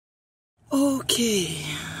Okay,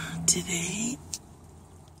 today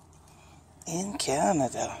in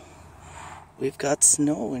Canada, we've got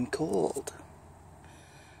snow and cold.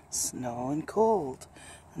 Snow and cold.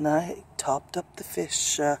 And I topped up the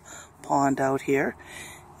fish pond out here,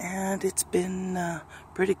 and it's been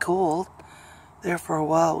pretty cold. There for a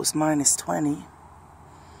while it was -20.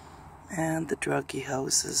 And the druggie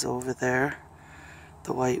house is over there.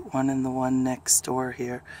 The white one and the one next door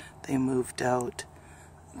here, they moved out.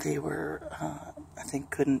 They were, I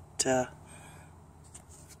think they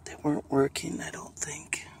weren't working, I don't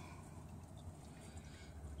think.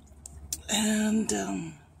 And,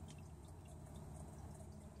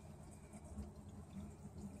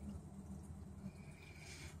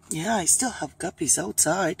 yeah, I still have guppies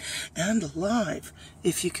outside and alive,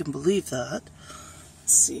 if you can believe that.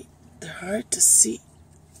 Let's see, they're hard to see.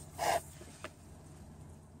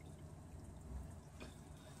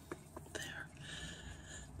 There.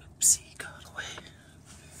 Oopsie, got away.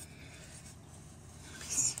 Let me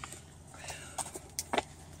see.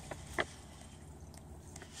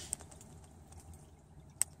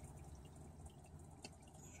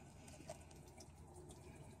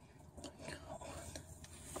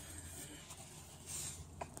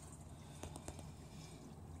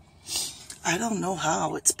 I don't know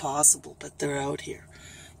how it's possible, but they're out here.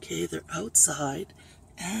 Okay, they're outside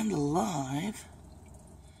and alive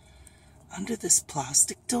under this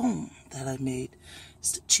plastic dome that I made.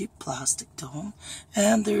 It's a cheap plastic dome.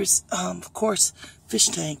 And there's, of course, fish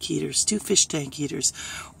tank heaters, 2 fish tank heaters,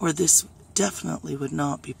 or this definitely would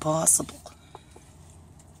not be possible.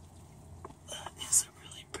 That is a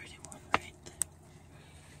really pretty one right there.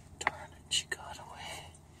 Darn it, she got away.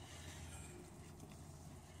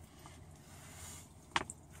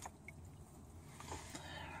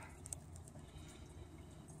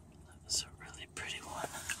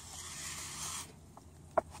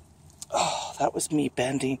 That was me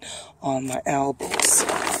bending on my elbows.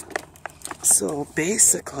 So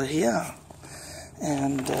basically, yeah.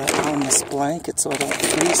 And on this blanket so I don't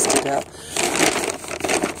freeze to death.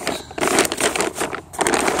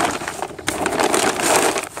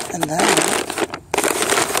 And then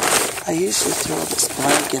I usually throw this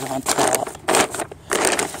blanket on top.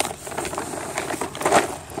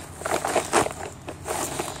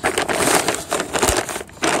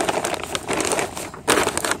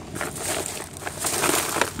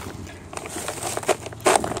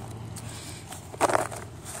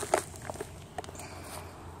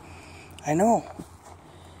 I know,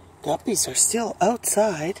 guppies are still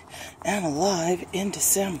outside and alive in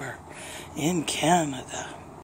December in Canada.